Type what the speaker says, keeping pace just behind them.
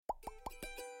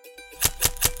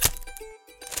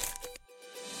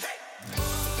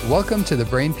Welcome to the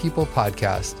Brain People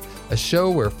Podcast, a show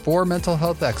where four mental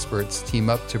health experts team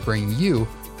up to bring you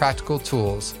practical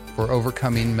tools for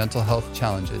overcoming mental health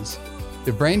challenges.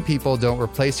 The Brain People don't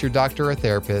replace your doctor or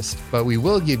therapist, but we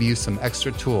will give you some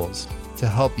extra tools to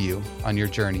help you on your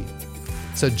journey.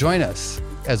 So join us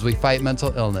as we fight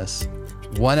mental illness,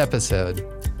 one episode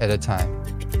at a time.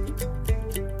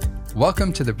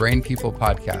 Welcome to the Brain People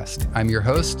Podcast. I'm your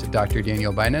host, Dr.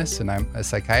 Daniel Binus, and I'm a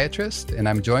psychiatrist, and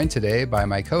I'm joined today by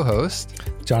my co-host,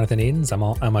 Jonathan Edens. I'm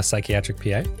a psychiatric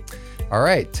PA. All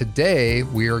right, today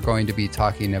we are going to be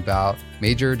talking about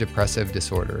major depressive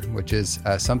disorder, which is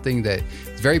something that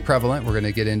is very prevalent. We're going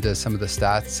to get into some of the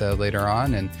stats later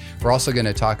on, and we're also going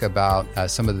to talk about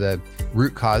some of the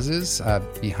root causes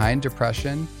behind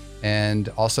depression and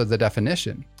also the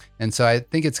definition. And so I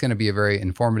think it's going to be a very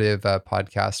informative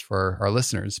podcast for our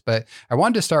listeners. But I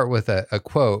wanted to start with a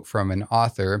quote from an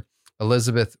author,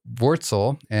 Elizabeth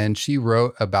Wurtzel, and she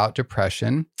wrote about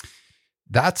depression.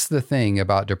 That's the thing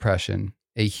about depression.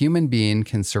 A human being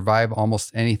can survive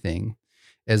almost anything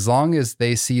as long as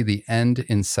they see the end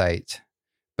in sight.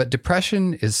 But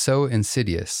depression is so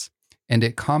insidious, and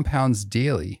it compounds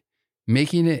daily,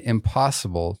 making it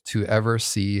impossible to ever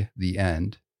see the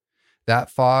end. That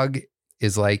fog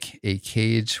is like a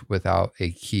cage without a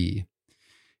key.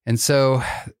 And so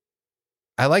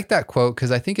I like that quote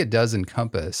because I think it does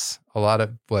encompass a lot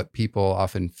of what people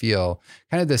often feel,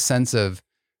 kind of this sense of,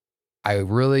 I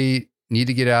really need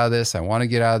to get out of this. I want to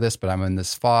get out of this, but I'm in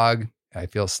this fog. I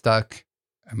feel stuck.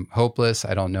 I'm hopeless.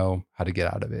 I don't know how to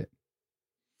get out of it.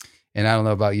 And I don't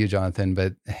know about you, Jonathan,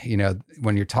 but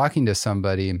when you're talking to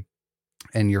somebody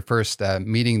and you're first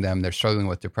meeting them, they're struggling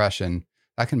with depression,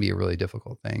 that can be a really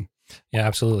difficult thing. Yeah,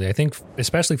 absolutely. I think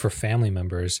especially for family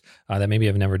members that maybe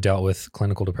have never dealt with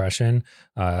clinical depression,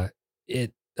 a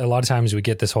lot of times we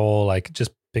get this whole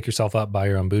just pick yourself up by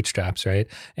your own bootstraps, right?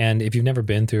 And if you've never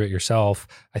been through it yourself,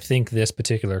 I think this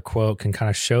particular quote can kind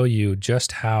of show you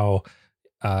just how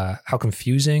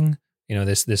confusing,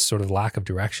 this sort of lack of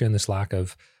direction, this lack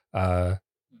of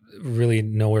really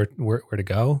nowhere where to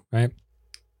go, right?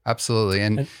 Absolutely.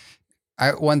 And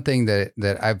one thing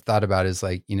that I've thought about is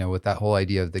with that whole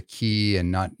idea of the key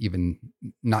and not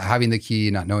having the key,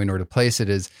 not knowing where to place it,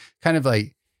 is kind of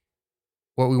like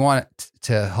what we want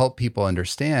to help people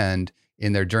understand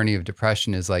in their journey of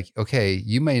depression is okay,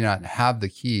 you may not have the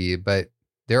key, but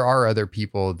there are other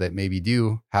people that maybe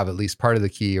do have at least part of the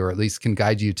key, or at least can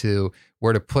guide you to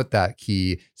where to put that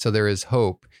key. So there is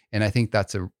hope. And I think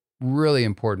that's a really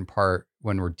important part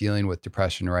when we're dealing with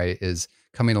depression, right? Is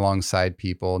coming alongside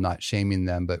people, not shaming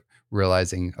them, but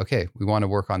realizing, okay, we want to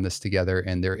work on this together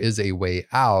and there is a way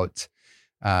out,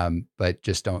 but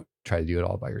just don't try to do it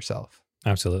all by yourself.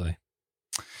 Absolutely.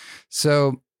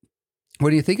 So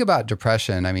what do you think about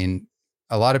depression? I mean,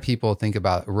 a lot of people think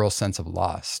about a real sense of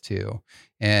loss too.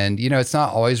 And, it's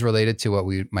not always related to what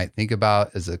we might think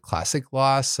about as a classic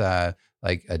loss,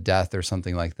 like a death or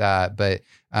something like that. But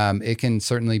it can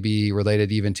certainly be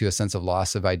related even to a sense of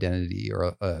loss of identity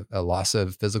or a loss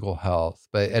of physical health.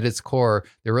 But at its core,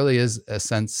 there really is a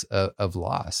sense of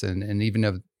loss and even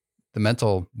of the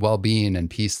mental well-being and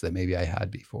peace that maybe I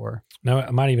had before. Now,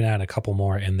 I might even add a couple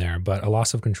more in there, but a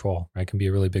loss of control, right, can be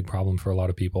a really big problem for a lot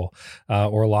of people,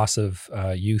 or a loss of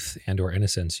youth and or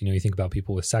innocence. You think about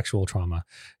people with sexual trauma,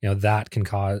 that can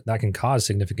cause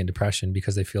significant depression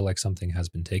because they feel like something has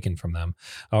been taken from them,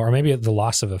 or maybe the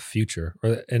loss of a future.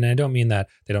 And I don't mean that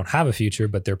they don't have a future,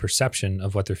 but their perception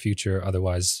of what their future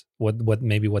otherwise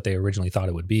what they originally thought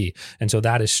it would be, and so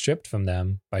that is stripped from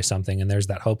them by something, and there's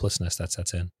that hopelessness that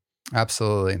sets in.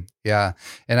 Absolutely. Yeah.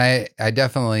 And I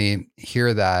definitely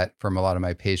hear that from a lot of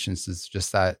my patients, is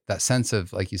just that sense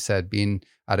of, like you said, being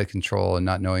out of control and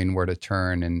not knowing where to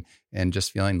turn and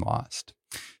just feeling lost.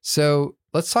 So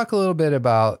let's talk a little bit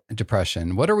about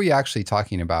depression. What are we actually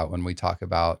talking about when we talk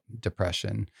about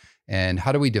depression, and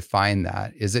how do we define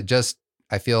that? Is it just,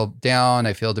 I feel down,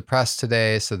 I feel depressed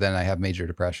today, so then I have major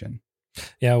depression?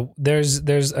 Yeah,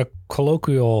 there's a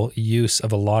colloquial use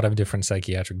of a lot of different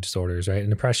psychiatric disorders, right? And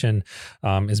depression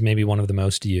is maybe one of the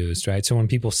most used, right? So when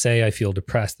people say I feel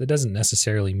depressed, that doesn't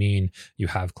necessarily mean you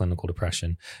have clinical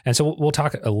depression. And so we'll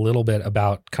talk a little bit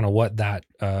about kind of what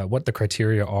the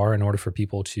criteria are in order for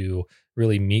people to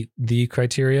really meet the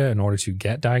criteria in order to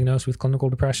get diagnosed with clinical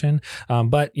depression.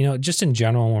 But just in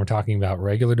general, when we're talking about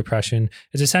regular depression,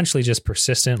 it's essentially just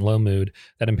persistent low mood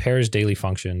that impairs daily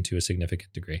function to a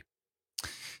significant degree.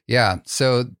 Yeah.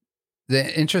 So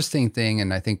the interesting thing,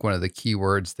 and I think one of the key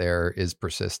words there, is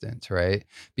persistent, right?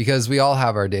 Because we all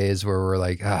have our days where we're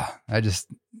like, I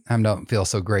don't feel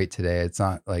so great today. It's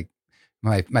not like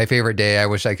my favorite day. I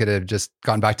wish I could have just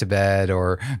gone back to bed,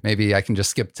 or maybe I can just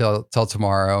skip till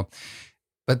tomorrow.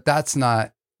 But that's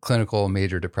not clinical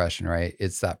major depression, right?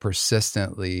 It's that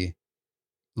persistently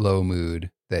low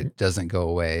mood that doesn't go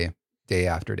away day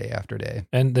after day after day.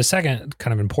 And the second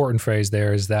kind of important phrase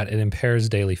there is that it impairs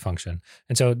daily function.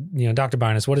 And so, Dr.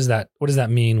 Binus, what does that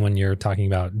mean when you're talking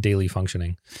about daily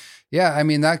functioning? Yeah, I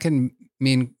mean, that can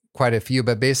mean quite a few,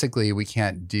 but basically we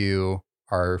can't do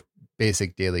our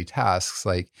basic daily tasks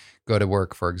like go to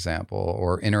work, for example,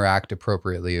 or interact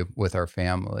appropriately with our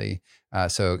family.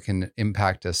 So it can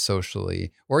impact us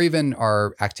socially, or even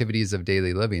our activities of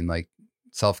daily living, like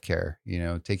self-care,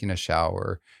 taking a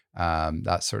shower,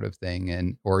 that sort of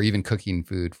thing, or even cooking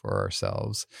food for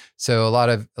ourselves. So a lot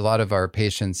of our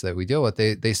patients that we deal with,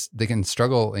 they can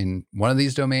struggle in one of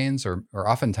these domains, or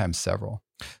oftentimes several.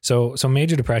 So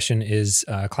major depression is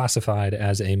classified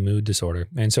as a mood disorder.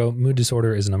 And so mood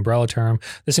disorder is an umbrella term.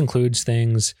 This includes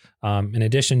things in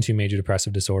addition to major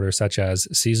depressive disorder, such as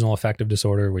seasonal affective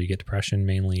disorder, where you get depression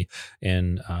mainly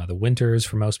in the winters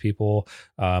for most people,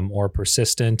 or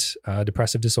persistent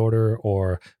depressive disorder,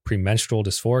 or premenstrual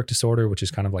dysphoric disorder, which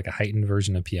is kind of like a heightened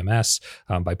version of PMS,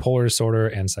 bipolar disorder,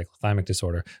 and cyclothymic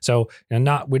disorder. So we're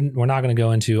not going to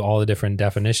go into all the different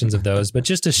definitions of those, but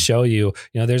just to show you,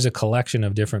 there's a collection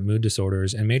of different mood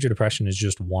disorders, and major depression is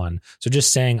just one. So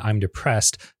just saying I'm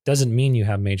depressed doesn't mean you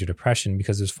have major depression,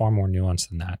 because there's far more nuance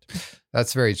than that.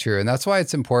 That's very true. And that's why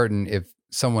it's important, if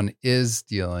someone is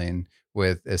dealing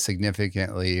with a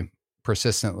significantly,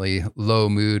 persistently low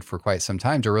mood for quite some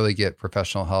time, to really get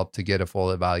professional help, to get a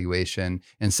full evaluation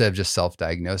instead of just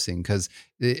self-diagnosing, because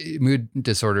mood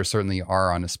disorders certainly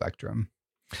are on a spectrum.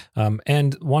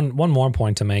 And one more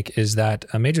point to make is that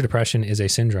a major depression is a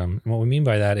syndrome. And what we mean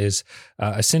by that is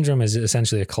a syndrome is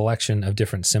essentially a collection of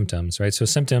different symptoms, right? So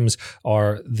symptoms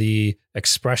are the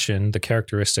expression, the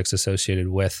characteristics associated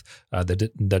with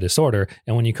the disorder.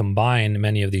 And when you combine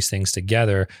many of these things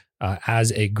together,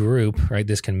 as a group, right,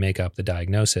 this can make up the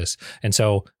diagnosis. And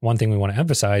so one thing we want to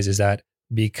emphasize is that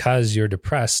because you're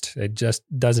depressed, it just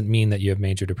doesn't mean that you have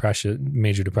major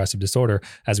depressive disorder,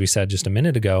 as we said just a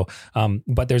minute ago.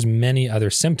 But there's many other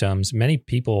symptoms. Many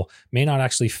people may not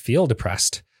actually feel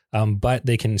depressed, but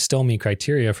they can still meet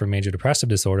criteria for major depressive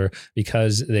disorder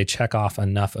because they check off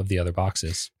enough of the other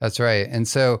boxes. That's right. And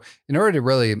so in order to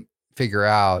really figure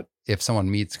out if someone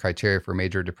meets criteria for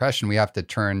major depression, we have to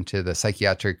turn to the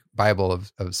psychiatric Bible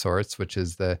of sorts, which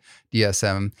is the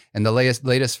DSM. And the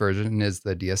latest version is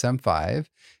the DSM-5.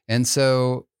 And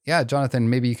so, yeah,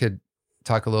 Jonathan, maybe you could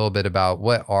talk a little bit about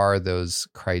what are those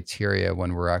criteria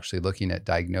when we're actually looking at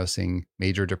diagnosing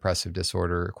major depressive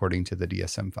disorder according to the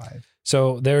DSM-5.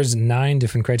 So there's 9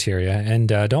 different criteria, and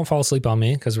don't fall asleep on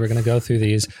me, because we're going to go through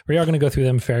these. We are going to go through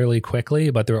them fairly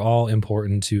quickly, but they're all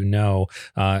important to know,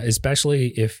 especially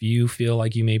if you feel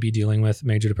like you may be dealing with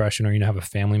major depression, or you have a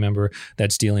family member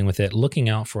that's dealing with it. Looking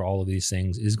out for all of these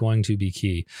things is going to be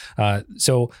key.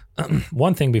 So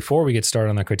one thing before we get started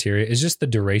on the criteria is just the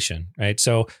duration, right?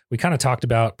 So we kind of talked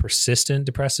about persistent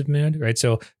depressive mood, right?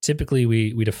 So typically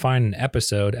we define an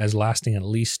episode as lasting at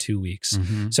least 2 weeks.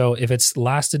 Mm-hmm. So if it's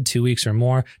lasted 2 weeks or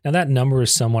more, now that number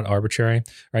is somewhat arbitrary,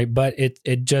 right? But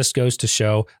it just goes to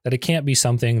show that it can't be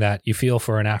something that you feel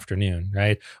for an afternoon,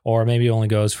 right? Or maybe only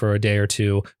goes for a day or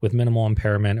two with minimal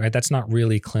impairment, right? That's not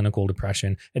really clinical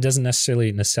depression. It doesn't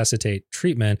necessarily necessitate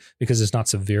treatment because it's not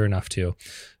severe enough to.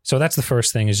 So that's the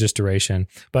first thing, is just duration.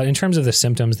 But in terms of the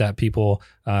symptoms that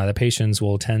the patients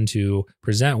will tend to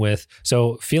present with,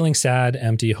 so feeling sad,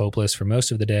 empty, hopeless for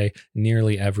most of the day,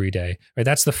 nearly every day, right?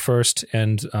 That's the first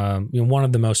and one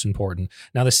of the most important.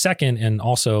 Now, the second, and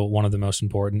also one of the most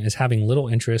important, is having little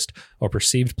interest or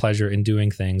perceived pleasure in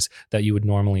doing things that you would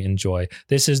normally enjoy.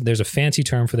 There's a fancy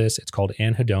term for this. It's called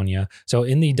anhedonia. So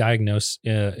in the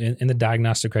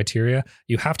diagnostic criteria,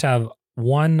 you have to have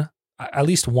at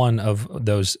least one of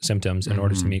those symptoms in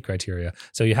order to meet criteria.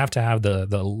 So you have to have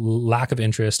the lack of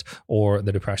interest or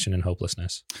the depression and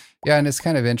hopelessness. Yeah. And it's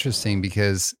kind of interesting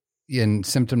because in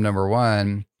symptom number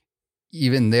 1,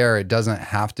 even there, it doesn't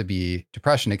have to be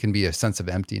depression. It can be a sense of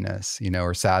emptiness,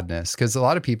 or sadness. Because a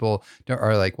lot of people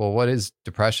are like, well, what is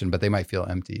depression? But they might feel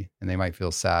empty and they might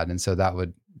feel sad. And so that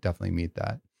would definitely meet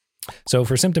that. So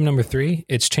for symptom number 3,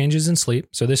 it's changes in sleep.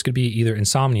 So this could be either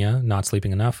insomnia, not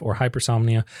sleeping enough, or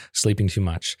hypersomnia, sleeping too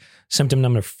much. Symptom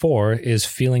number 4 is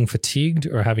feeling fatigued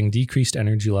or having decreased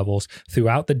energy levels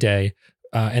throughout the day,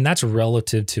 and that's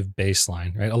relative to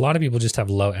baseline, right? A lot of people just have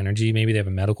low energy. Maybe they have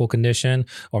a medical condition,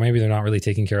 or maybe they're not really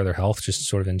taking care of their health, just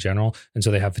sort of in general. And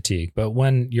so they have fatigue. But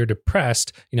when you're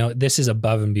depressed, this is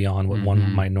above and beyond what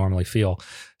one might normally feel.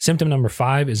 Symptom number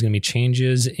 5 is going to be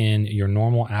changes in your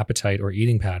normal appetite or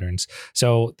eating patterns.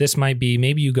 So this might be,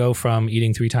 maybe you go from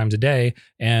eating 3 times a day,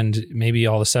 and maybe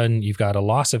all of a sudden you've got a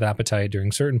loss of appetite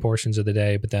during certain portions of the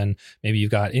day, but then maybe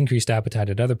you've got increased appetite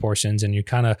at other portions, and you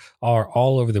kind of are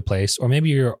all over the place. Or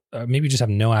maybe you just have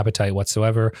no appetite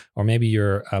whatsoever, or maybe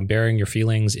you're burying your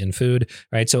feelings in food,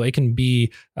 right? So it can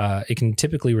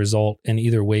typically result in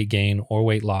either weight gain or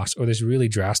weight loss, or there's really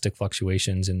drastic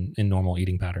fluctuations in normal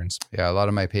eating patterns. Yeah, a lot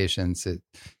of my patients, it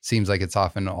seems like it's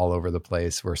often all over the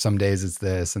place, where some days it's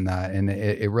this and that, and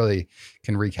it really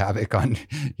can wreak havoc on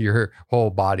your whole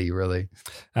body, really.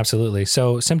 Absolutely.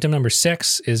 So symptom number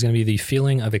 6 is going to be the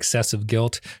feeling of excessive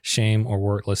guilt, shame,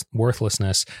 or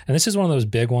worthlessness. And this is one of those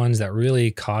big ones that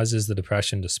really causes the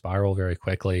depression to spiral very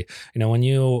quickly. When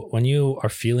you are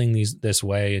feeling this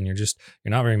way, and you're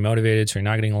not very motivated, so you're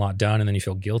not getting a lot done, and then you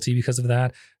feel guilty because of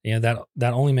that,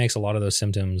 that only makes a lot of those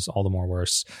symptoms all the more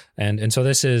worse. And so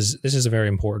this is a very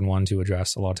important one to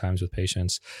address a lot of times with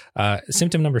patients.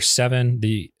 Symptom number 7,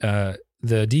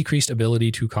 the decreased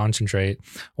ability to concentrate,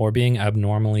 or being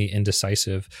abnormally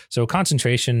indecisive. So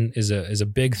concentration is a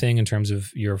big thing in terms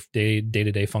of your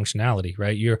day-to-day functionality,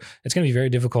 right? It's going to be very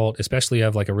difficult, especially if you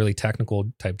have like a really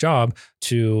technical type job,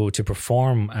 to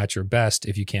perform at your best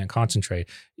if you can't concentrate.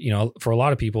 For a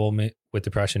lot of people with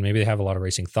depression, maybe they have a lot of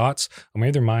racing thoughts, or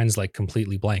maybe their mind's like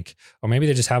completely blank, or maybe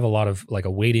they just have a lot of like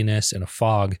a weightiness and a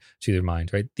fog to their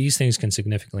mind, right? These things can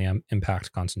significantly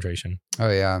impact concentration. Oh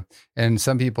yeah. And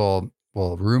some people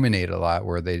will ruminate a lot,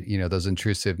 where they, those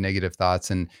intrusive negative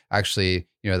thoughts, and actually,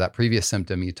 that previous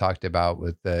symptom you talked about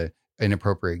with the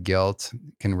inappropriate guilt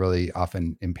can really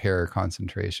often impair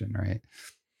concentration, right?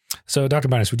 So Dr.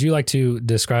 Binus, would you like to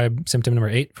describe symptom number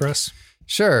 8 for us?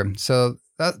 Sure. So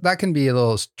that can be a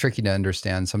little tricky to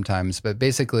understand sometimes, but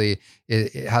basically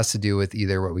it has to do with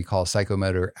either what we call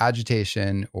psychomotor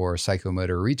agitation or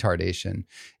psychomotor retardation.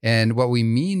 And what we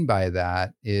mean by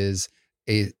that is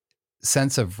a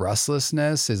sense of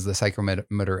restlessness is the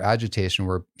psychomotor agitation,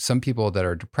 where some people that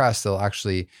are depressed,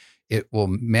 it will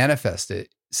manifest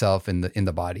itself in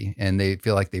the body, and they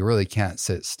feel like they really can't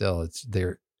sit still.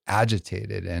 They're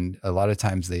agitated, and a lot of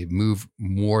times they move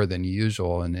more than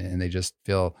usual, and they just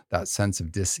feel that sense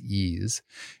of dis-ease.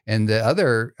 And the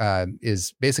other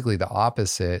is basically the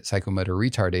opposite, psychomotor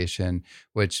retardation,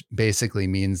 which basically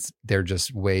means they're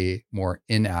just way more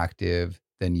inactive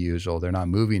than usual. They're not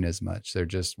moving as much. They're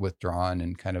just withdrawn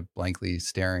and kind of blankly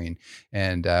staring.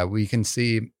 And we can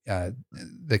see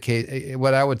the case.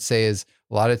 What I would say is,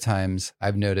 a lot of times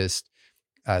I've noticed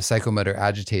psychomotor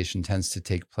agitation tends to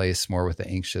take place more with the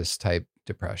anxious type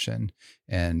depression.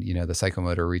 And, the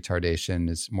psychomotor retardation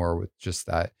is more with just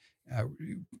that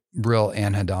real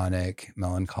anhedonic,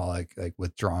 melancholic, like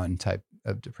withdrawn type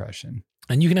of depression.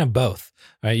 And you can have both,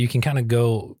 right? You can kind of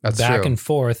go back and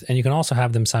forth, and you can also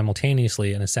have them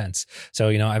simultaneously in a sense. So,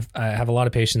 I have a lot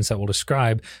of patients that will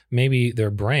describe maybe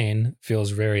their brain feels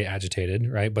very agitated,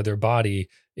 right? But their body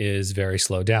is very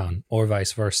slowed down, or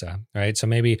vice versa, right? So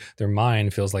maybe their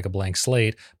mind feels like a blank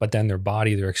slate, but then their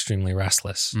body, they're extremely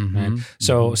restless. Right?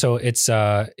 So it's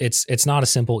not a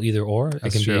simple either or.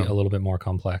 It can be a little bit more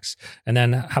complex. And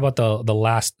then how about the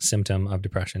last symptom of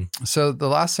depression? So the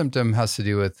last symptom has to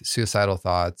do with suicidal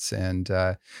thoughts, and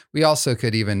we also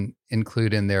could even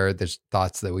include in there's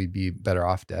thoughts that we'd be better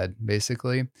off dead,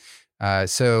 basically.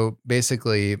 So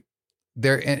basically,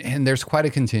 there's quite a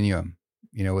continuum,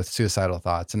 with suicidal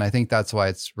thoughts. And I think that's why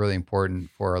it's really important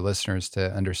for our listeners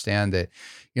to understand that,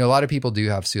 a lot of people do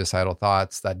have suicidal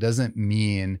thoughts. That doesn't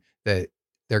mean that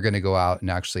they're going to go out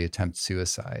and actually attempt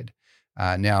suicide.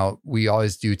 Now, we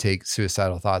always do take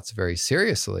suicidal thoughts very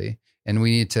seriously, and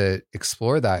we need to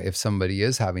explore that if somebody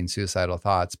is having suicidal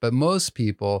thoughts. But most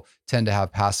people tend to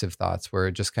have passive thoughts, where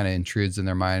it just kind of intrudes in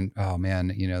their mind. Oh man,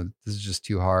 this is just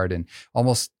too hard. And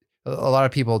almost a lot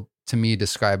of people, to me,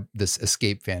 describe this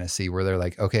escape fantasy, where they're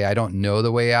like, okay, I don't know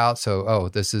the way out, so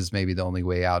this is maybe the only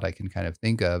way out I can kind of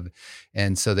think of.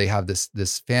 And so they have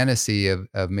this fantasy of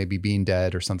maybe being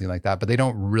dead or something like that, but they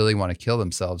don't really want to kill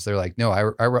themselves. They're like, no,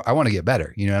 I want to get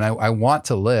better, and I want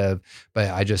to live, but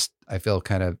I feel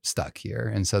kind of stuck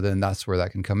here. And so then that's where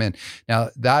that can come in. Now,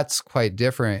 that's quite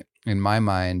different in my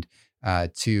mind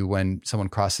to when someone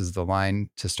crosses the line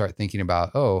to start thinking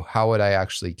about, oh, how would I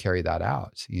actually carry that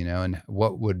out? And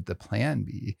what would the plan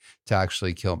be to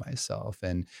actually kill myself?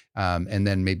 And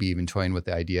then maybe even toying with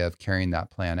the idea of carrying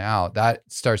that plan out. That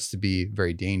starts to be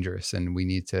very dangerous, and we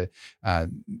need to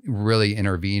really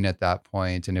intervene at that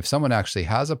point. And if someone actually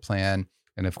has a plan,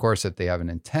 and of course, if they have an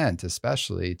intent,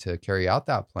 especially to carry out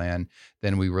that plan,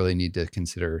 then we really need to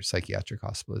consider psychiatric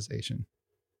hospitalization.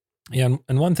 Yeah,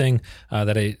 and one thing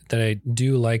that I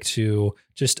do like to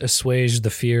just assuage the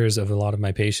fears of a lot of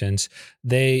my patients,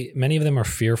 many of them are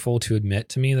fearful to admit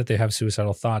to me that they have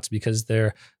suicidal thoughts because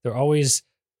they're always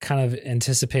kind of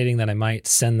anticipating that I might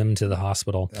send them to the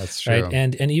hospital. That's true. Right?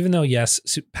 And even though, yes,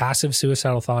 passive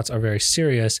suicidal thoughts are very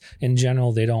serious, in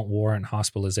general, they don't warrant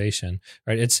hospitalization,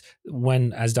 right? It's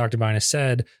when, as Dr. Binus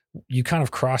said, you kind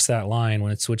of cross that line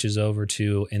when it switches over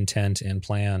to intent and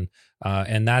plan.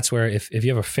 And that's where if you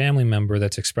have a family member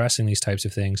that's expressing these types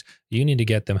of things, you need to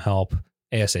get them help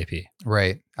ASAP.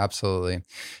 Right. Absolutely.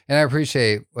 And I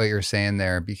appreciate what you're saying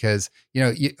there because,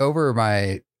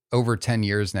 over 10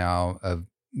 years now of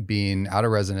being out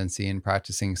of residency and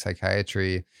practicing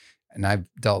psychiatry, and I've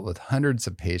dealt with hundreds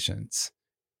of patients,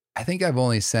 I think I've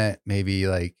only sent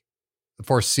maybe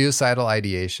for suicidal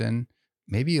ideation,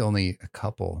 maybe only a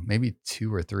couple, maybe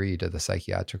 2 or 3 to the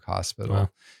psychiatric hospital. Wow.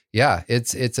 Yeah,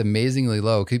 it's amazingly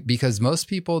low because most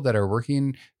people that are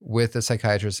working with a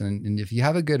psychiatrist, and if you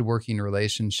have a good working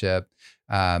relationship,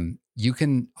 you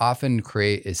can often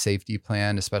create a safety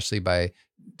plan, especially by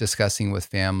discussing with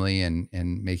family and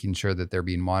making sure that they're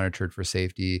being monitored for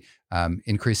safety,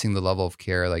 increasing the level of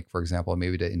care, like, for example,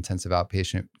 maybe to intensive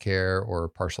outpatient care or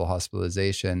partial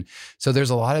hospitalization. So there's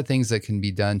a lot of things that can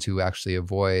be done to actually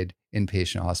avoid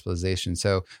inpatient hospitalization.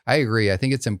 So I agree. I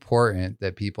think it's important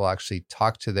that people actually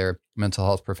talk to their mental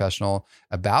health professional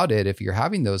about it if you're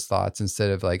having those thoughts,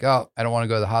 instead of like, oh, I don't want to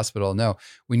go to the hospital. No,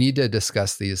 we need to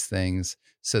discuss these things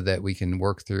so that we can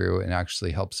work through and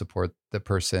actually help support the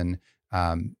person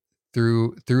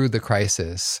through the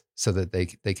crisis so that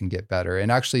they can get better.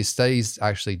 And actually, studies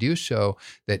actually do show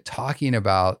that talking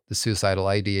about the suicidal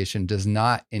ideation does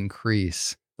not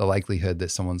increase the likelihood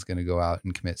that someone's going to go out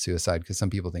and commit suicide, because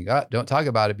some people think, don't talk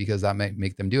about it because that might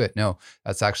make them do it. No,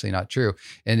 that's actually not true.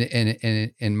 And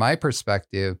in my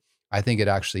perspective, I think it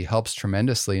actually helps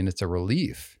tremendously, and it's a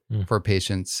relief for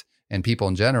patients and people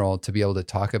in general to be able to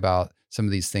talk about some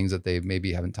of these things that they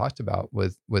maybe haven't talked about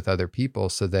with other people,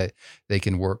 so that they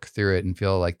can work through it and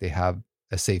feel like they have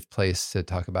a safe place to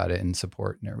talk about it and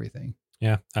support and everything.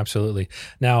 Yeah, absolutely.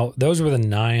 Now, those were the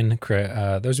 9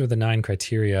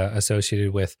 criteria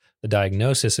associated with the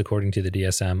diagnosis, according to the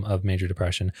DSM, of major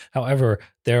depression. However,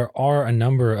 there are a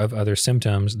number of other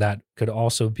symptoms that could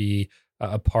also be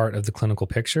a part of the clinical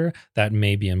picture that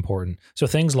may be important. So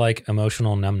things like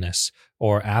emotional numbness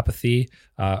or apathy,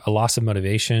 a loss of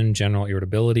motivation, general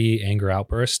irritability, anger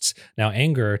outbursts. Now,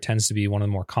 anger tends to be one of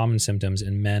the more common symptoms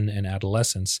in men and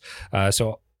adolescents.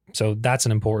 So that's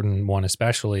an important one,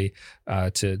 especially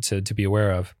to be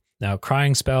aware of. Now,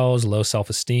 crying spells, low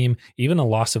self-esteem, even a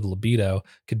loss of libido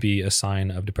could be a sign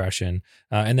of depression.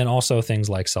 And then also things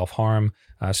like self-harm.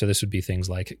 So this would be things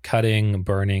like cutting,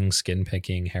 burning, skin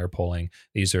picking, hair pulling.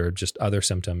 These are just other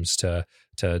symptoms to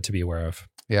be aware of.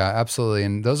 Yeah, absolutely.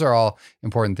 And those are all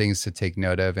important things to take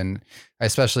note of. And I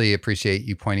especially appreciate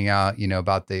you pointing out,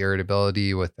 about the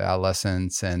irritability with the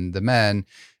adolescents and the men.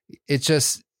 It's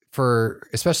just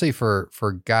especially for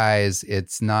guys,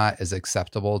 it's not as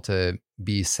acceptable to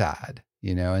be sad,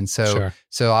 and so, Sure.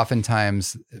 So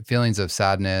oftentimes feelings of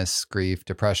sadness, grief,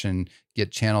 depression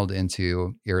get channeled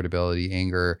into irritability,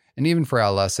 anger, and even for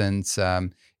adolescents,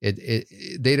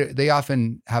 they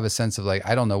often have a sense of like,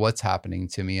 I don't know what's happening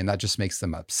to me. And that just makes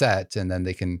them upset. And then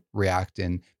they can react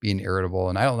in being irritable.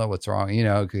 And I don't know what's wrong,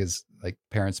 because like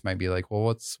parents might be like, well,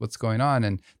 what's going on?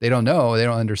 And they don't know, they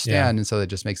don't understand. Yeah. And so it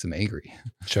just makes them angry.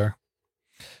 Sure.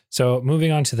 So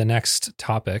moving on to the next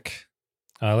topic,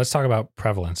 let's talk about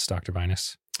prevalence, Dr.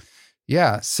 Binus.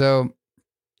 Yeah. So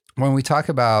when we talk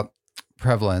about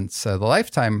prevalence, the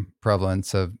lifetime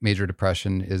prevalence of major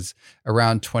depression is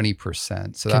around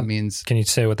 20%. So that means... Can you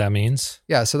say what that means?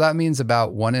 Yeah. So that means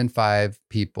about 1 in 5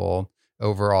 people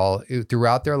overall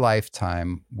throughout their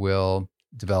lifetime will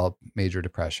develop major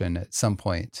depression at some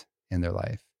point in their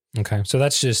life. Okay. So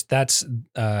that's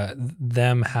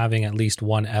them having at least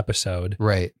one episode.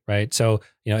 Right. Right. So,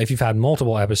 if you've had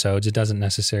multiple episodes, it doesn't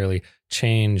necessarily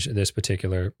change this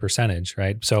particular percentage,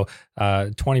 right? So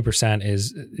 20%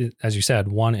 is, as you said,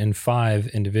 1 in 5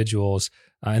 individuals.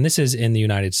 And this is in the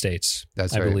United States,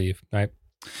 that's I right. believe, right?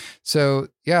 So,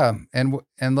 yeah. And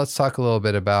let's talk a little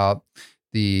bit about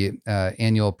the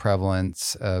annual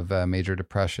prevalence of major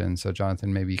depression. So,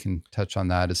 Jonathan, maybe you can touch on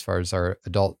that as far as our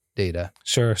adult data.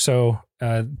 Sure. So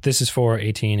this is for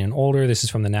 18 and older. This is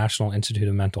from the National Institute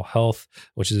of Mental Health,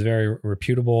 which is a very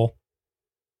reputable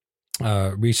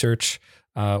research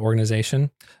organization.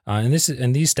 And these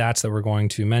stats that we're going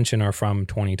to mention are from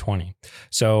 2020.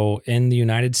 So in the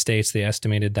United States, they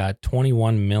estimated that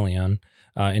 21 million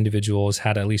individuals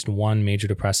had at least one major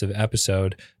depressive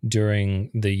episode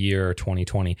during the year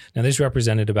 2020. Now, this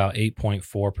represented about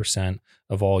 8.4%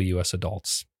 of all U.S.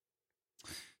 adults.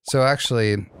 So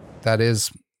actually, that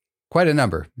is quite a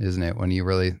number, isn't it, when you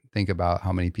really think about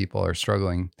how many people are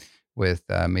struggling with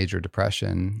major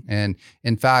depression. And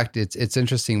in fact, it's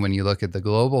interesting when you look at the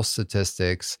global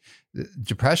statistics,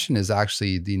 depression is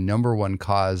actually the number one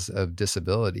cause of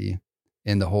disability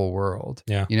in the whole world.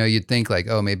 Yeah. You'd think like,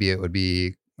 oh, maybe it would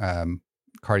be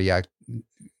cardiac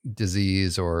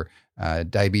disease or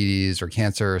diabetes or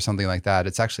cancer or something like that.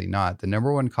 It's actually not. The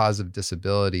number one cause of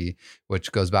disability,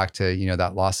 which goes back to,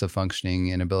 that loss of functioning,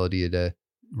 inability to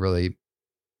really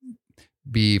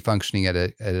be functioning at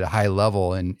a high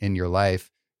level in your life,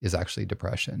 is actually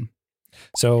depression.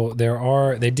 So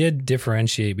they did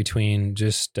differentiate between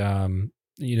just,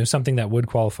 something that would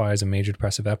qualify as a major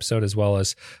depressive episode, as well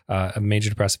as a major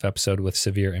depressive episode with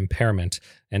severe impairment.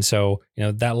 And so,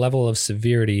 that level of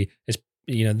severity is,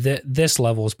 this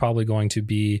level is probably going to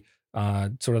be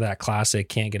sort of that classic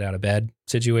can't get out of bed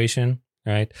situation,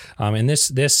 right? And this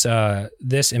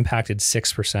impacted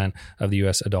 6% of the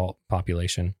U.S. adult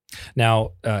population.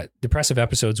 Now, depressive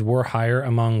episodes were higher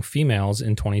among females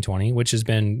in 2020, which has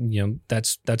been,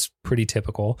 that's pretty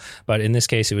typical. But in this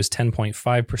case, it was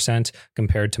 10.5%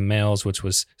 compared to males, which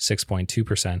was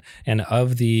 6.2%. And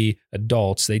of the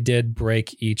adults, they did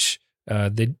break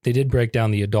they did break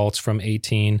down the adults from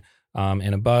 18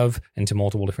 and above into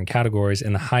multiple different categories.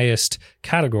 And the highest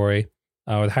category,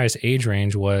 or the highest age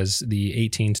range, was the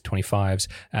 18 to 25s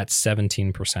at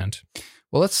 17%.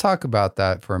 Well, let's talk about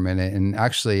that for a minute. And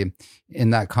actually,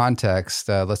 in that context,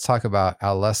 let's talk about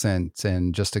adolescents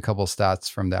and just a couple stats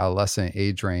from the adolescent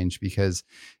age range, because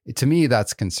to me,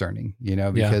 that's concerning,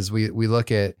 because we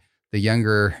look at the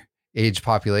younger age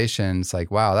population. It's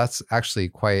like, wow, that's actually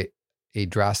quite a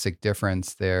drastic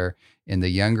difference there in the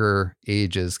younger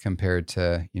ages compared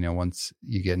to, once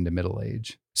you get into middle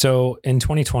age. So in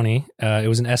 2020, it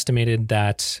was estimated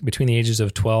that between the ages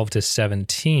of 12 to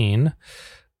 17,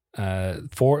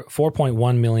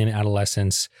 4.1 million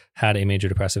adolescents had a major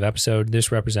depressive episode.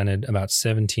 This represented about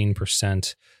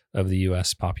 17% of the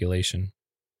U.S. population.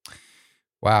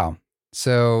 Wow.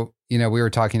 So, we were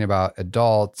talking about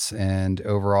adults, and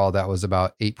overall that was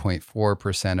about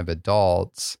 8.4% of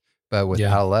adults. But with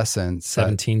adolescents,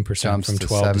 17% jumps from to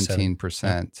 12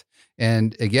 17%. to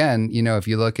And again, if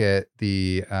you look at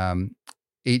the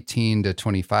 18 to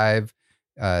 25,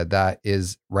 that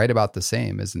is right about the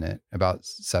same, isn't it? About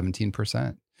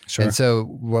 17%. Sure. And so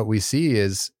what we see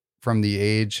is from the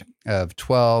age of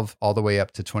 12 all the way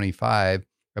up to 25,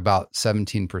 about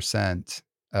 17%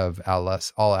 of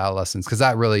all adolescents, because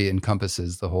that really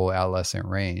encompasses the whole adolescent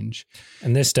range.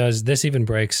 And this even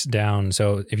breaks down.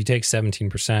 So if you take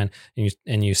 17%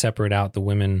 and you separate out the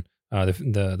women,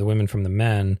 the women from the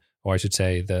men, or I should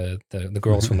say the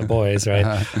girls from the boys,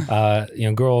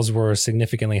 right? Girls were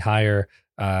significantly higher.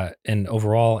 And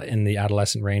overall in the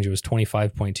adolescent range, it was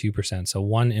 25.2%. So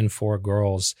 1 in 4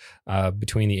 girls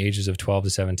between the ages of 12 to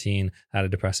 17 had a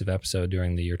depressive episode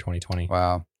during the year 2020.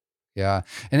 Wow. Yeah.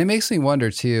 And it makes me wonder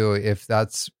too, if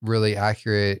that's really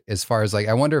accurate as far as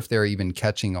I wonder if they're even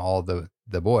catching all the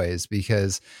boys,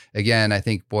 because again, I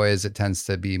think boys, it tends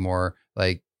to be more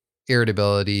like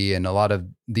irritability. And a lot of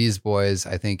these boys,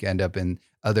 I think, end up in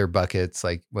other buckets,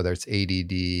 like whether it's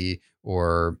ADD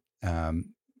or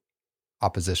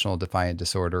oppositional defiant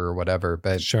disorder or whatever.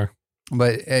 But sure.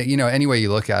 But, any way you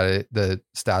look at it, the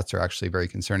stats are actually very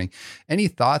concerning. Any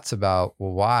thoughts about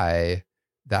why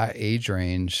that age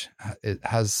range, it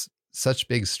has such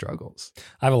big struggles?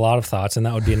 I have a lot of thoughts, and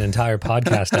that would be an entire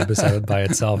podcast episode by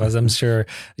itself, as I'm sure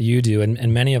you do.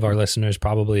 And many of our listeners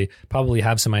probably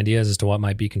have some ideas as to what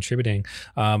might be contributing.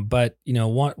 But,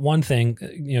 one thing,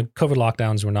 COVID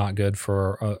lockdowns were not good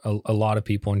for a lot of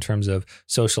people in terms of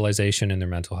socialization and their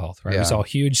mental health, right? Yeah. We saw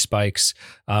huge spikes,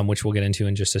 which we'll get into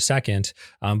in just a second.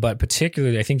 But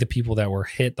particularly, I think the people that were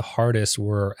hit the hardest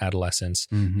were adolescents.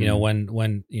 Mm-hmm.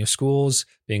 When schools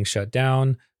being shut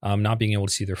down, not being able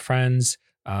to see their friends,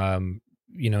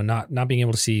 not being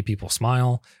able to see people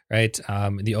smile, right?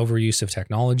 The overuse of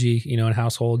technology, in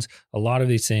households, a lot of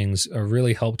these things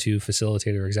really help to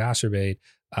facilitate or exacerbate,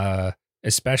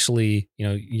 especially,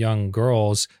 young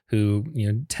girls who,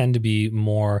 tend to be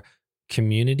more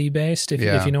community based, if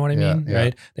you know what I mean,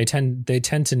 right? They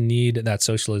tend to need that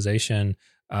socialization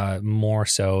more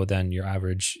so than your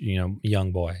average,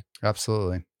 young boy.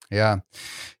 Absolutely. Yeah.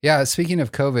 Yeah. Speaking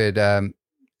of COVID,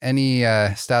 any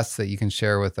stats that you can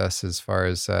share with us as far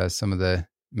as some of the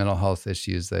mental health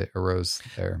issues that arose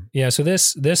there? Yeah. So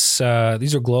these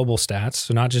are global stats.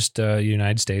 So not just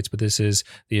United States, but this is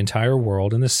the entire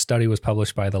world. And this study was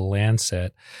published by The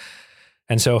Lancet.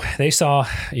 And so they saw,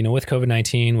 with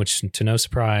COVID-19, which to no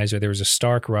surprise, there was a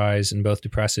stark rise in both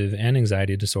depressive and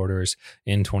anxiety disorders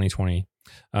in 2020.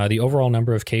 The overall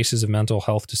number of cases of mental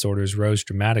health disorders rose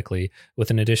dramatically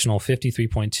with an additional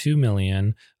 53.2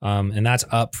 million, and that's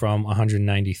up from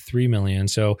 193 million.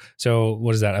 So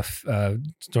what is that?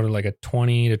 Sort of like a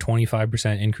 20 to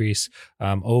 25% increase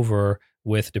over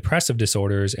with depressive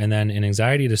disorders, and then in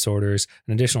anxiety disorders,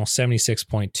 an additional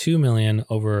 76.2 million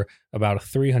over about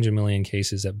 300 million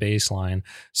cases at baseline.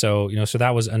 So, so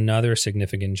that was another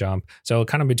significant jump. So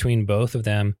kind of between both of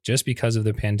them, just because of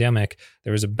the pandemic,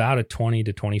 there was about a 20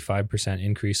 to 25%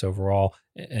 increase overall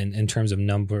in terms of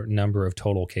number of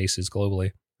total cases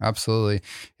globally. Absolutely.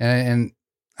 And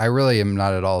I really am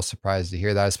not at all surprised to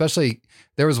hear that, especially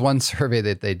there was one survey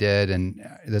that they did, and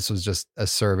this was just a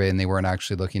survey and they weren't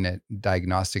actually looking at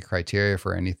diagnostic criteria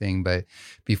for anything. But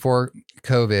before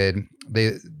COVID,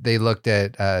 they looked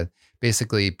at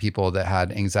basically people that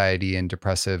had anxiety and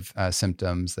depressive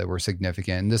symptoms that were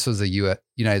significant. And this was a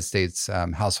United States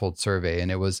household survey,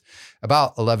 and it was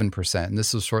about 11%. And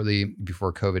this was shortly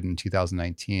before COVID in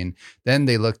 2019. Then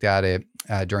they looked at it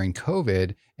during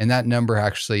COVID, and that number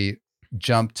actually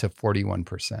jumped to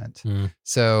 41%.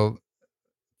 So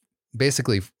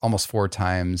basically almost 4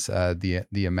 times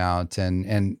the amount.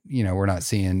 And we're not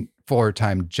seeing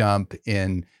 4-time jump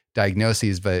in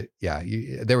diagnoses, but yeah,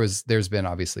 there's been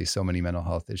obviously so many mental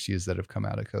health issues that have come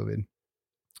out of COVID.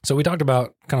 So we talked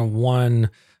about kind of one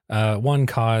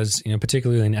cause,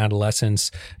 particularly in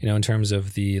adolescence, in terms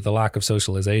of the lack of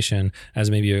socialization as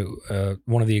maybe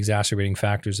one of the exacerbating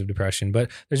factors of depression.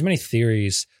 But there's many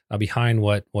theories behind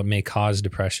what may cause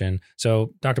depression.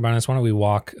 So Dr. Bynus, why don't we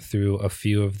walk through a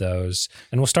few of those?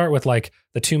 And we'll start with like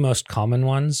the 2 most common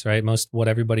ones, right? What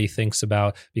everybody thinks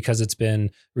about, because it's been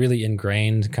really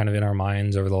ingrained kind of in our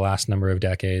minds over the last number of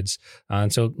decades.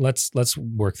 And so let's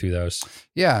work through those.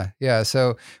 Yeah.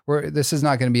 So this is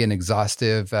not going to be an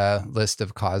exhaustive list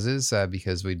of causes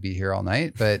because we'd be here all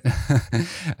night. But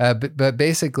but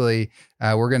basically,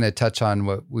 we're going to touch on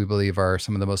what we believe are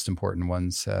some of the most important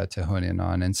ones to hone in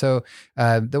on. And so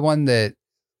the one that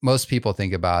most people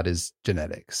think about is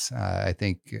genetics. I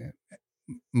think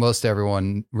most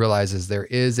everyone realizes there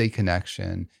is a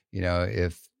connection.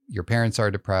 If your parents are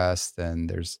depressed, then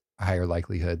there's a higher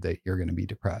likelihood that you're going to be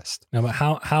depressed. Now, but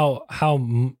how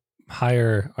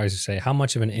higher, or I should say, how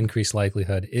much of an increased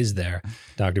likelihood is there,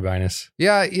 Dr. Bynus?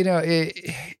 Yeah,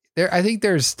 I think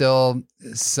there's still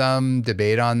some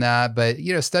debate on that, but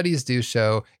studies do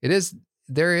show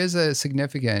there is a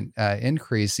significant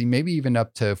increase, maybe even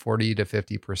up to 40 to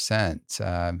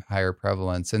 50% higher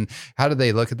prevalence. And how do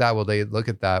they look at that? Well, they look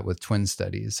at that with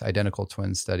identical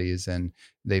twin studies, and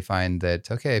they find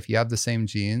that, okay, if you have the same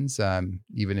genes,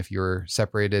 even if you're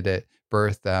separated at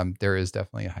birth, there is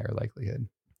definitely a higher likelihood.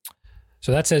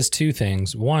 So that says 2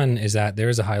 things. One is that there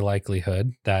is a high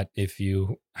likelihood that if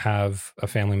you have a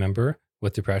family member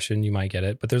with depression, you might get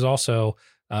it. But there's also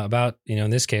about,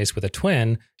 in this case with a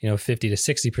twin, 50 to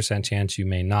 60% chance you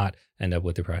may not end up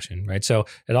with depression, right? So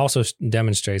it also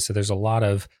demonstrates that there's a lot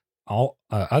of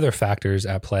other factors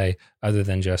at play other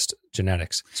than just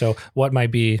genetics. So what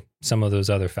might be some of those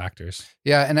other factors?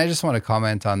 Yeah. And I just want to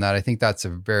comment on that. I think that's a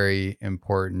very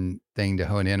important thing to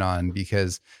hone in on,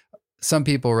 because some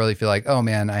people really feel like, oh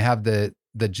man, I have the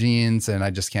genes and I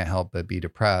just can't help but be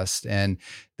depressed. And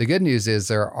the good news is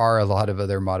there are a lot of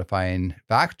other modifying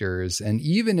factors. And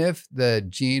even if the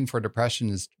gene for depression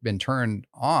has been turned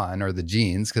on, or the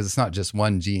genes, because it's not just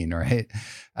one gene, right?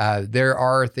 There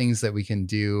are things that we can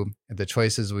do, the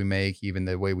choices we make, even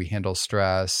the way we handle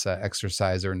stress,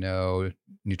 exercise or no,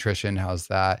 nutrition, how's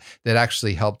that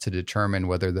actually help to determine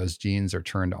whether those genes are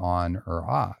turned on or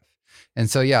off. And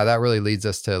so, yeah, that really leads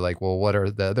us to like, well, what are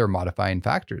the other modifying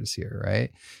factors here, right?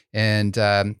 And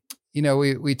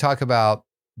we talk about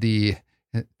the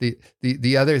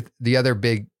other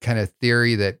big kind of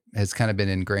theory that has kind of been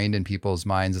ingrained in people's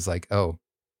minds is like, oh,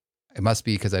 it must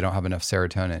be because I don't have enough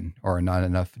serotonin or not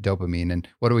enough dopamine. And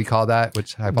what do we call that?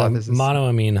 Which hypothesis? The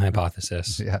monoamine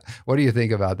hypothesis. Yeah. What do you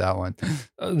think about that one?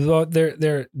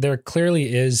 There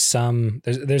clearly is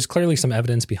there's clearly some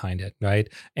evidence behind it, right?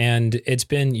 And it's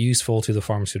been useful to the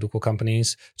pharmaceutical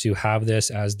companies to have this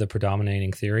as the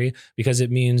predominating theory, because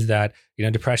it means that,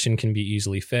 depression can be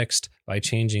easily fixed by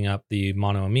changing up the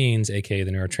monoamines, aka the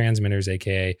neurotransmitters,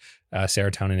 aka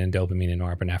serotonin and dopamine and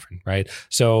norepinephrine, right?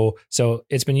 So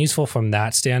it's been useful from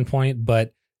that standpoint,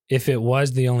 but if it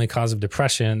was the only cause of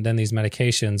depression, then these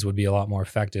medications would be a lot more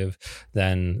effective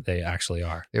than they actually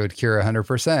are. It would cure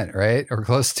 100%, right? Or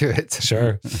close to it.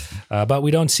 Sure. But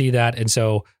we don't see that. And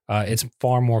so it's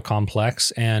far more complex.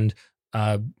 And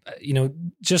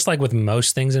just like with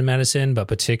most things in medicine, but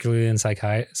particularly in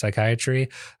psychiatry,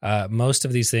 most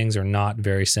of these things are not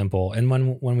very simple. And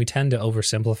when we tend to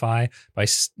oversimplify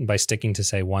by sticking to,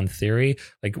 say, one theory,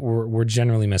 like we're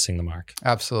generally missing the mark.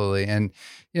 Absolutely. And,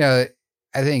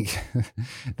 I think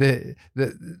the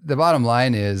bottom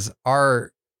line is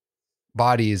our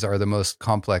bodies are the most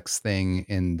complex thing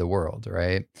in the world,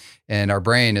 right? And our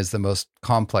brain is the most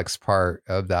complex part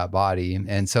of that body.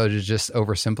 And so to just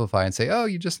oversimplify and say, oh,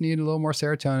 you just need a little more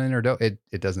serotonin or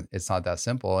it's not that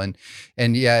simple.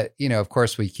 And yet, of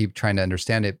course we keep trying to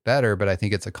understand it better, but I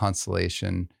think it's a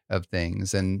constellation of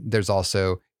things. And there's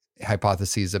also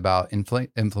hypotheses about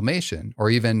inflammation or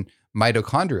even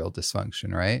mitochondrial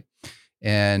dysfunction, right?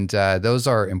 And those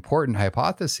are important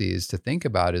hypotheses to think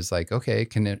about, is like, okay,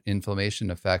 can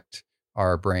inflammation affect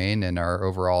our brain and our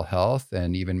overall health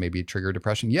and even maybe trigger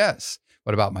depression? Yes.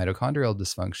 What about mitochondrial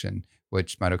dysfunction,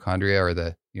 which mitochondria are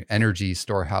the energy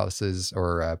storehouses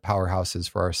or powerhouses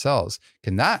for our cells?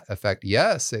 Can that affect?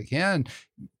 Yes, it can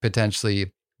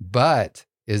potentially. But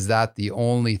is that the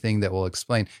only thing that will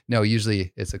explain? No,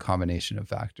 usually it's a combination of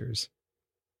factors.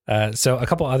 So a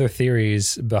couple other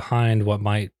theories behind what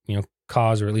might,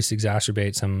 cause or at least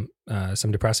exacerbate some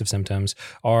depressive symptoms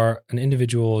are an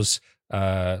individual's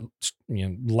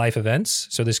life events.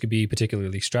 So this could be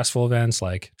particularly stressful events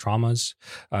like traumas.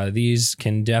 These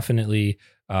can definitely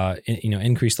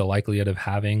increase the likelihood of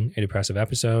having a depressive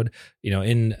episode.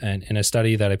 In a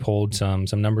study that I pulled some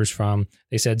numbers from,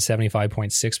 they said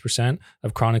 75.6%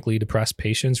 of chronically depressed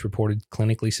patients reported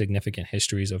clinically significant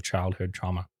histories of childhood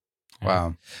trauma.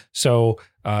 Wow. So,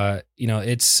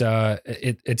 it's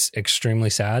extremely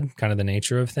sad, kind of the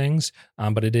nature of things,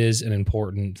 but it is an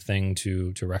important thing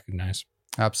to recognize.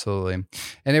 Absolutely.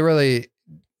 And it really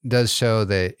does show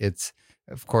that it's,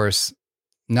 of course,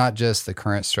 not just the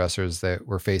current stressors that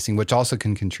we're facing, which also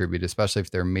can contribute, especially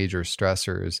if they're major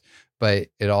stressors, but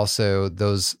it also,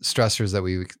 those stressors that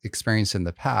we experienced in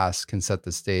the past can set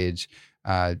the stage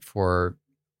for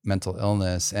mental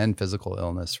illness and physical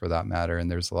illness for that matter.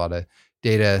 And there's a lot of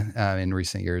data in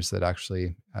recent years that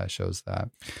actually shows that.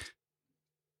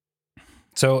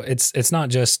 So it's not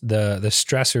just the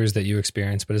stressors that you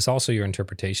experience, but it's also your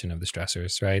interpretation of the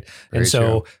stressors, right? Very and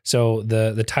so true. so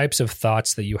the types of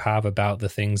thoughts that you have about the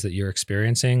things that you're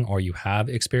experiencing or you have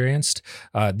experienced,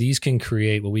 these can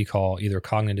create what we call either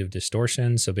cognitive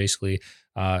distortion. So basically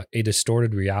a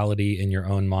distorted reality in your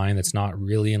own mind that's not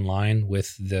really in line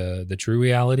with the true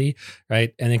reality,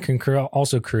 right? And it can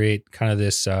also create kind of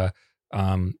this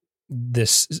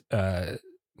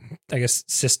I guess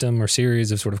system or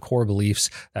series of sort of core beliefs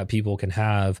that people can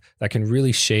have that can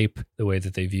really shape the way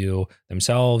that they view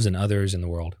themselves and others in the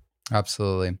world.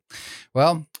 Absolutely.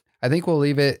 Well, I think we'll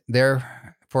leave it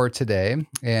there for today.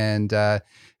 And I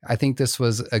think this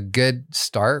was a good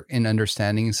start in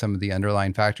understanding some of the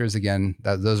underlying factors. Again,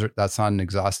 that's not an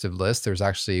exhaustive list. There's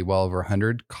actually well over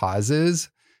 100 causes,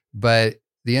 but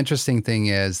the interesting thing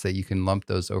is that you can lump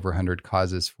those over 100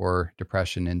 causes for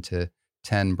depression into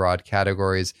 10 broad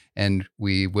categories. And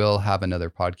we will have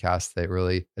another podcast that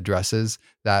really addresses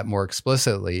that more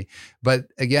explicitly. But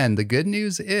again, the good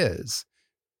news is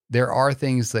there are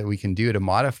things that we can do to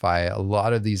modify a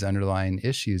lot of these underlying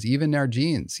issues, even our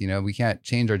genes. We can't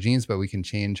change our genes, but we can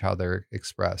change how they're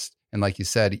expressed. And like you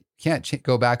said, you can't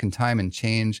go back in time and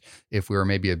change if we were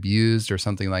maybe abused or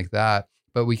something like that,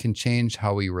 but we can change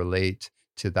how we relate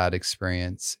to that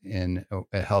experience in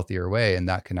a healthier way. And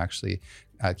that can actually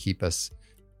keep us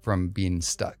from being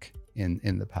stuck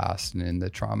in the past and in the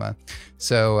trauma.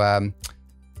 So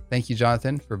thank you,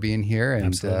 Jonathan, for being here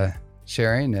and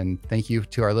sharing. And thank you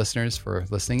to our listeners for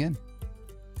listening in.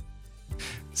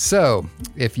 So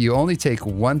if you only take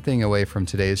one thing away from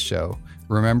today's show,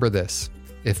 remember this: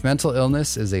 if mental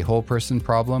illness is a whole person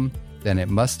problem, then it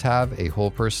must have a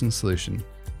whole person solution.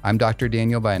 I'm Dr.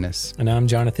 Daniel Binus. And I'm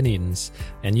Jonathan Edens.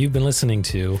 And you've been listening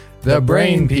to the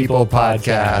Brain People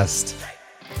Podcast.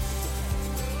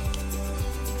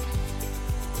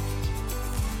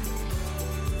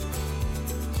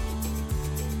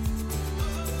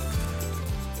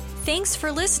 Thanks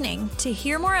for listening. To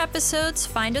hear more episodes,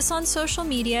 find us on social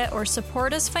media, or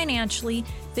support us financially,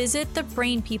 visit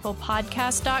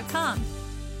thebrainpeoplepodcast.com.